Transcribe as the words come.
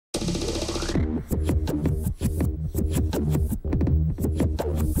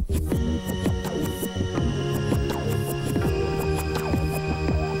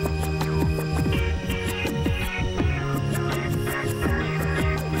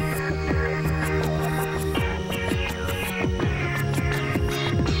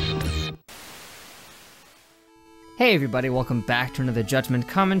Hey everybody, welcome back to another Judgment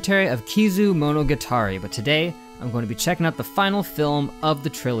commentary of Kizumonogatari, but today I'm going to be checking out the final film of the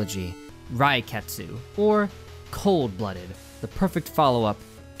trilogy, Reiketsu, or Cold-Blooded, the perfect follow-up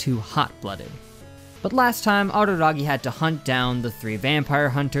to Hot-Blooded. But last time, Araragi had to hunt down the three vampire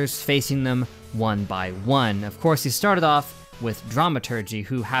hunters, facing them one by one. Of course, he started off with Dramaturgy,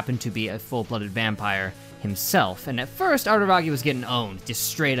 who happened to be a full-blooded vampire himself, and at first Araragi was getting owned, just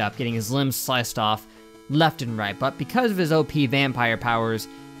straight up, getting his limbs sliced off left and right, but because of his OP vampire powers,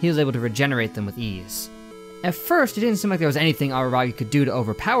 he was able to regenerate them with ease. At first, it didn't seem like there was anything Araragi could do to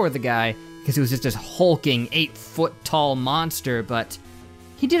overpower the guy, because he was just this hulking 8-foot-tall monster, but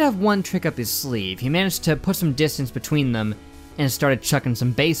he did have one trick up his sleeve. He managed to put some distance between them and started chucking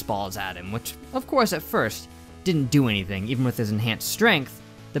some baseballs at him, which, of course, at first, didn't do anything. Even with his enhanced strength,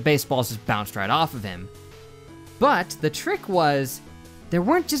 the baseballs just bounced right off of him. But the trick was, there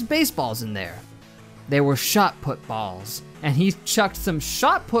weren't just baseballs in there. There were shot put balls, and he chucked some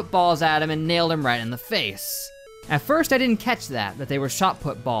shot put balls at him and nailed him right in the face. At first I didn't catch that they were shot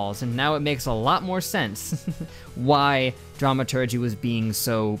put balls, and now it makes a lot more sense why Dramaturgy was being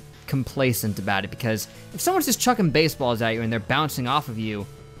so complacent about it, because if someone's just chucking baseballs at you and they're bouncing off of you,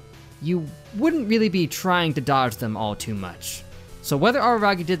 you wouldn't really be trying to dodge them all too much. So whether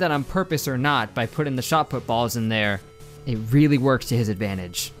Araragi did that on purpose or not, by putting the shot put balls in there, it really works to his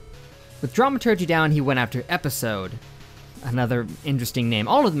advantage. With Dramaturgy down, he went after Episode, another interesting name.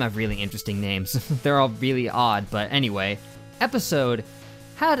 All of them have really interesting names. They're all really odd, but anyway. Episode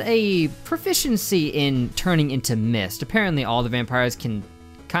had a proficiency in turning into mist. Apparently all the vampires can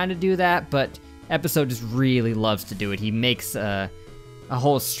kind of do that, but Episode just really loves to do it. He makes a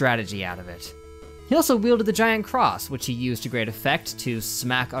whole strategy out of it. He also wielded the giant cross, which he used to great effect to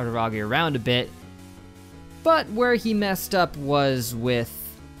smack Araragi around a bit, but where he messed up was with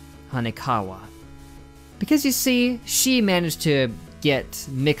Hanekawa. Because you see, she managed to get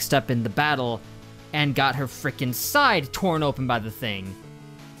mixed up in the battle and got her frickin' side torn open by the thing,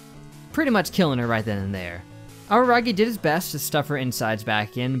 pretty much killing her right then and there. Araragi did his best to stuff her insides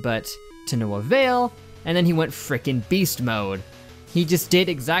back in, but to no avail, and then he went frickin' beast mode. He just did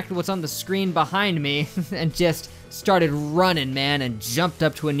exactly what's on the screen behind me and just started running, man, and jumped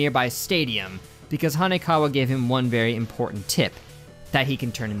up to a nearby stadium, because Hanekawa gave him one very important tip, that he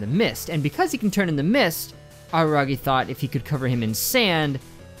can turn into mist. And because he can turn into mist, Araragi thought if he could cover him in sand,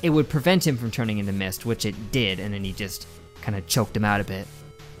 it would prevent him from turning into mist, which it did, and then he just kind of choked him out a bit.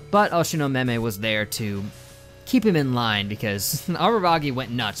 But Oshinomeme was there to keep him in line, because Araragi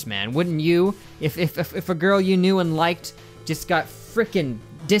went nuts, man. Wouldn't you? If a girl you knew and liked just got frickin'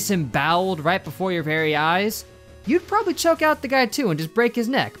 disemboweled right before your very eyes, you'd probably choke out the guy too and just break his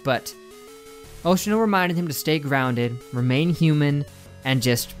neck, but Oshino reminded him to stay grounded, remain human, and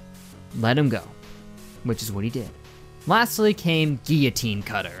just let him go, which is what he did. Lastly came Guillotine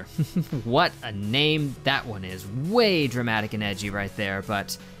Cutter. What a name that one is. Way dramatic and edgy right there,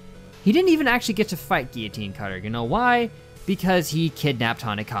 but he didn't even actually get to fight Guillotine Cutter. You know why? Because he kidnapped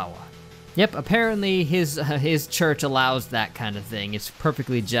Hanekawa. Yep, apparently his church allows that kind of thing. It's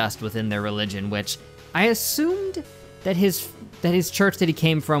perfectly just within their religion, which I assumed that his church that he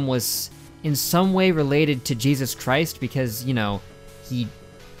came from was in some way related to Jesus Christ, because, you know,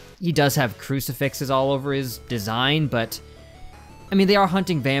 he does have crucifixes all over his design, but I mean, they are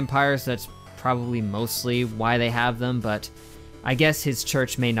hunting vampires, so that's probably mostly why they have them, but I guess his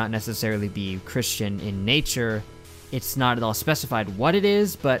church may not necessarily be Christian in nature. It's not at all specified what it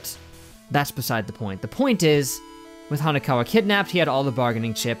is, but that's beside the point. The point is, with Hanekawa kidnapped, he had all the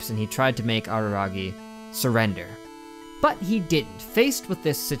bargaining chips, and he tried to make Araragi surrender. But he didn't. Faced with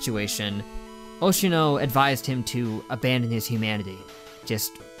this situation, Oshino advised him to abandon his humanity.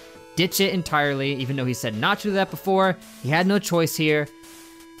 Just ditch it entirely, even though he said not to do that before. He had no choice here,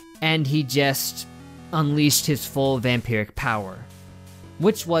 and he just unleashed his full vampiric power,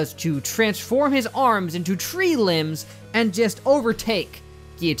 which was to transform his arms into tree limbs and just overtake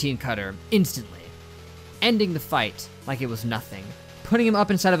Guillotine Cutter instantly, ending the fight like it was nothing, putting him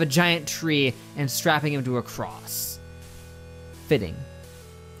up inside of a giant tree and strapping him to a cross. Fitting.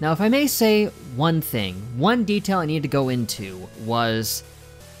 Now, if I may say one thing, one detail I need to go into was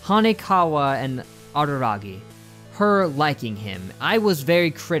Hanekawa and Araragi, her liking him. I was very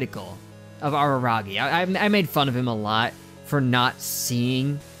critical of Araragi. I made fun of him a lot for not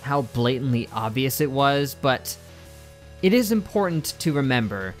seeing how blatantly obvious it was, but it is important to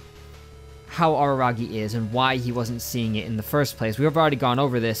remember how Araragi is and why he wasn't seeing it in the first place. We've already gone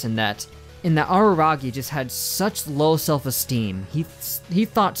over this in that Araragi just had such low self-esteem. He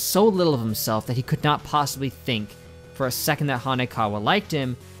thought so little of himself that he could not possibly think for a second that Hanekawa liked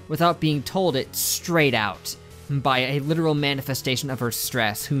him without being told it straight out. by a literal manifestation of her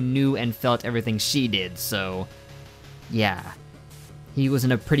stress, who knew and felt everything she did, so yeah. He was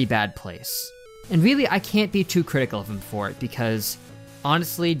in a pretty bad place. And really, I can't be too critical of him for it, because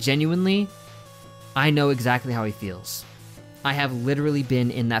honestly, genuinely, I know exactly how he feels. I have literally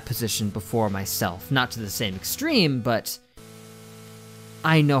been in that position before myself. Not to the same extreme, but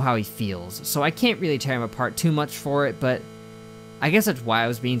I know how he feels. So I can't really tear him apart too much for it, but I guess that's why I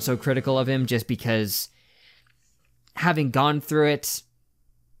was being so critical of him, just because having gone through it,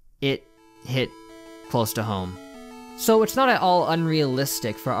 it hit close to home. So it's not at all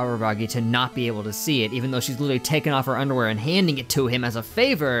unrealistic for Araragi to not be able to see it, even though she's literally taking off her underwear and handing it to him as a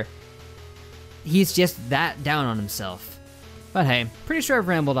favor. He's just that down on himself. But hey, pretty sure I've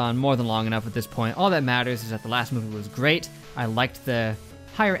rambled on more than long enough at this point. All that matters is that the last movie was great. I liked the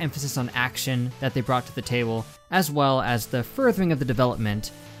higher emphasis on action that they brought to the table, as well as the furthering of the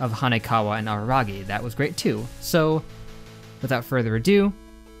development of Hanekawa and Araragi. That was great too. So, without further ado,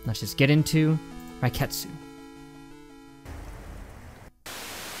 let's just get into Reiketsu.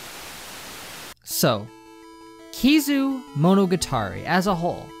 So, Kizumonogatari as a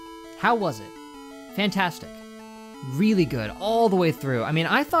whole, how was it? Fantastic. Really good all the way through. I mean,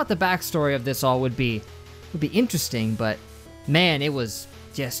 I thought the backstory of this all would be interesting, but man, it was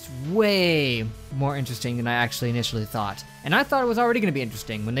just way more interesting than I actually initially thought. And I thought it was already going to be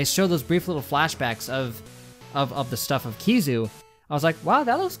interesting when they showed those brief little flashbacks of the stuff of Kizu. I was like, wow,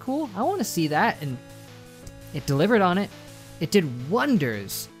 that looks cool. I want to see that, and it delivered on it. It did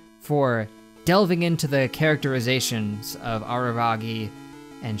wonders for delving into the characterizations of Araragi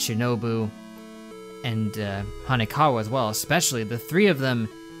and Shinobu and Hanekawa as well, especially the three of them,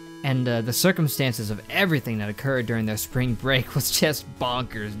 and the circumstances of everything that occurred during their spring break was just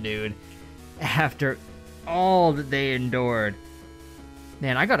bonkers, dude. After all that they endured.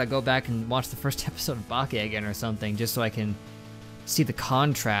 Man, I gotta go back and watch the first episode of Bake again or something, just so I can see the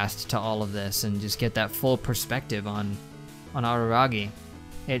contrast to all of this and just get that full perspective on Araragi.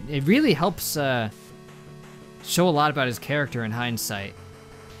 It really helps show a lot about his character in hindsight.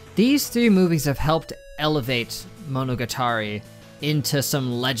 These three movies have helped elevate Monogatari into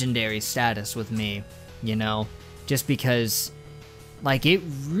some legendary status with me, you know? Just because, like, it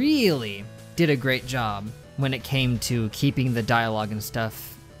really did a great job when it came to keeping the dialogue and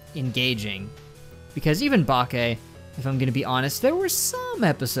stuff engaging. Because even Bake, if I'm gonna be honest, there were some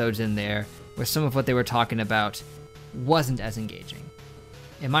episodes in there where some of what they were talking about wasn't as engaging.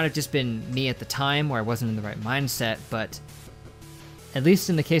 It might have just been me at the time where I wasn't in the right mindset, but at least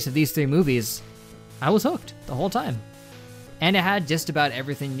in the case of these three movies, I was hooked the whole time. And it had just about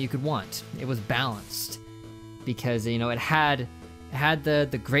everything you could want. It was balanced because, you know, it had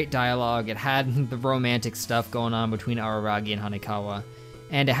the great dialogue, it had the romantic stuff going on between Araragi and Hanekawa,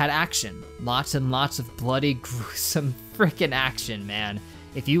 and it had action. Lots and lots of bloody, gruesome freaking action, man.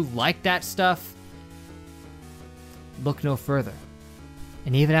 If you like that stuff, look no further.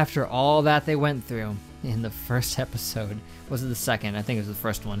 And even after all that they went through in the first episode, was it the second? I think it was the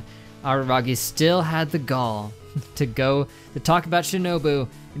first one. Araragi still had the gall to talk about Shinobu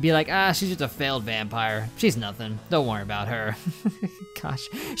and be like, she's just a failed vampire. She's nothing. Don't worry about her. Gosh,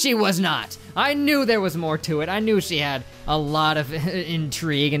 she was not. I knew there was more to it. I knew she had a lot of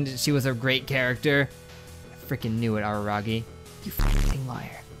intrigue and she was a great character. I freaking knew it, Araragi. You freaking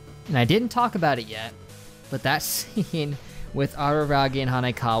liar. And I didn't talk about it yet, but that scene with Araragi and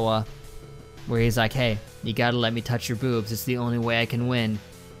Hanekawa, where he's like, hey, you gotta let me touch your boobs, it's the only way I can win.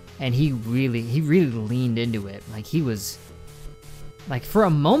 And he really leaned into it. Like, he was, like, for a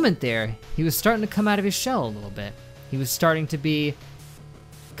moment there, he was starting to come out of his shell a little bit. He was starting to be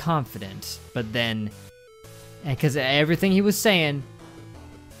confident, but then, because everything he was saying,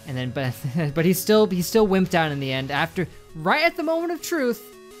 and then, but he still wimped out in the end. After, right at the moment of truth,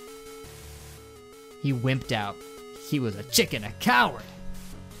 he wimped out. He was a chicken, a coward.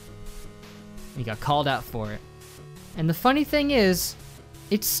 He got called out for it. And the funny thing is,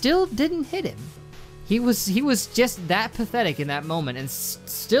 it still didn't hit him. He was just that pathetic in that moment, and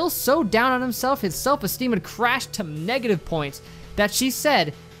still so down on himself, his self-esteem had crashed to negative points that she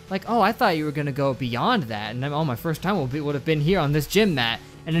said, like, oh, I thought you were gonna go beyond that, and my first time would have been here on this gym mat.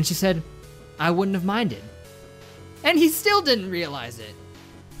 And then she said, I wouldn't have minded. And he still didn't realize it.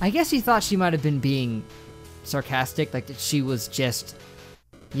 I guess he thought she might have been being sarcastic, like that she was just,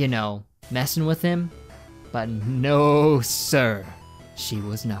 you know, messing with him. But no, sir, she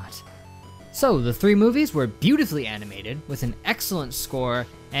was not. So the three movies were beautifully animated with an excellent score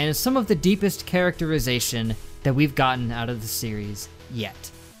and some of the deepest characterization that we've gotten out of the series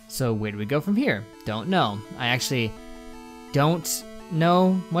yet. So where do we go from here? Don't know. I actually don't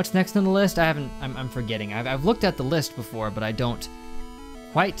know what's next on the list. I'm forgetting. I've looked at the list before, but I don't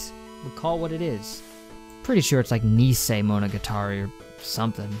quite recall what it is. Pretty sure it's like Nisei Monogatari or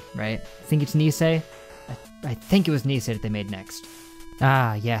something, right? I think it's Nisei. I think it was Nisei that they made next.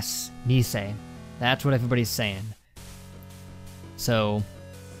 Ah, yes, Nisei. That's what everybody's saying. So,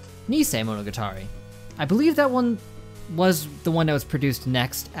 Nisei Monogatari. I believe that one was the one that was produced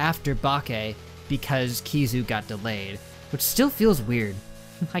next after Bake because Kizu got delayed, which still feels weird.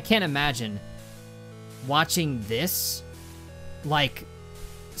 I can't imagine watching this like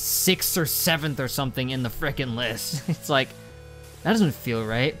 6th or 7th or something in the frickin' list. It's like, that doesn't feel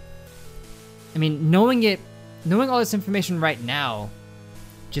right. I mean, knowing all this information right now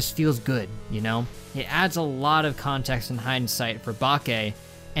just feels good, you know? It adds a lot of context and hindsight for Bake,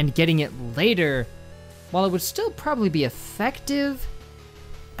 and getting it later, while it would still probably be effective,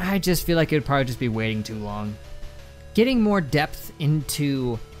 I just feel like it would probably just be waiting too long. Getting more depth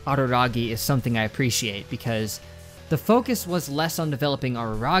into Araragi is something I appreciate, because the focus was less on developing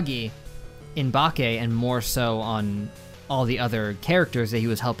Araragi in Bake and more so on all the other characters that he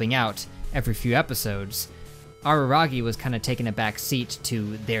was helping out every few episodes. Araragi was kind of taking a back seat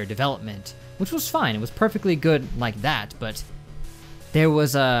to their development, which was fine. It was perfectly good like that, but there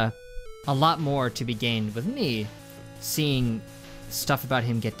was a lot more to be gained with me seeing stuff about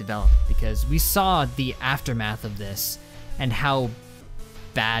him get developed, because we saw the aftermath of this and how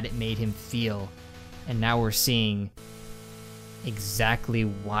bad it made him feel, and now we're seeing exactly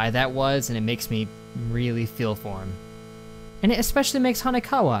why that was, and it makes me really feel for him. And it especially makes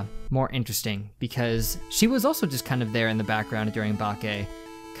Hanekawa more interesting, because she was also just kind of there in the background during Bake,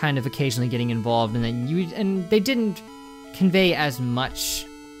 kind of occasionally getting involved, and they didn't convey as much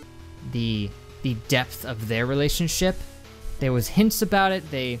the depth of their relationship. There was hints about it,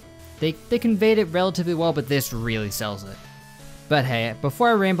 they conveyed it relatively well, but this really sells it. But hey, before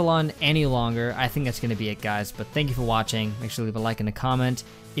I ramble on any longer, I think that's going to be it, guys. But thank you for watching. Make sure to leave a like and a comment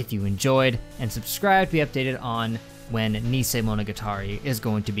if you enjoyed, and subscribe to be updated on when Nisei Monogatari is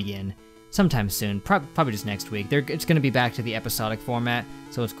going to begin sometime soon, probably just next week. It's going to be back to the episodic format,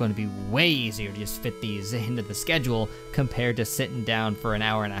 so it's going to be way easier to just fit these into the schedule compared to sitting down for an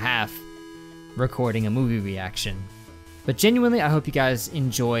hour and a half recording a movie reaction. But genuinely, I hope you guys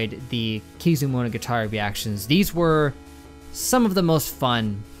enjoyed the Kizumonogatari reactions. These were some of the most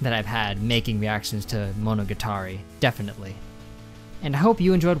fun that I've had making reactions to Monogatari, definitely. And I hope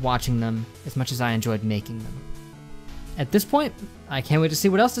you enjoyed watching them as much as I enjoyed making them. At this point, I can't wait to see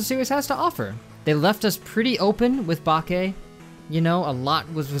what else the series has to offer. They left us pretty open with Bake. You know, a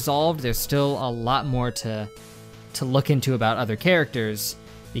lot was resolved. There's still a lot more to look into about other characters,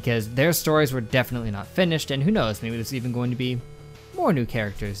 because their stories were definitely not finished, and who knows, maybe there's even going to be more new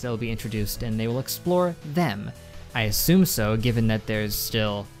characters that will be introduced and they will explore them. I assume so, given that there's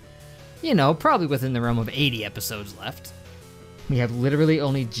still, you know, probably within the realm of 80 episodes left. We have literally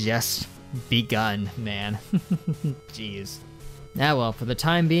only just begun, man. Jeez. Ah well, for the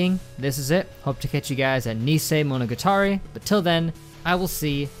time being, this is it. Hope to catch you guys at Nisei Monogatari, but till then, I will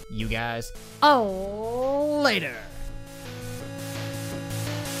see you guys later.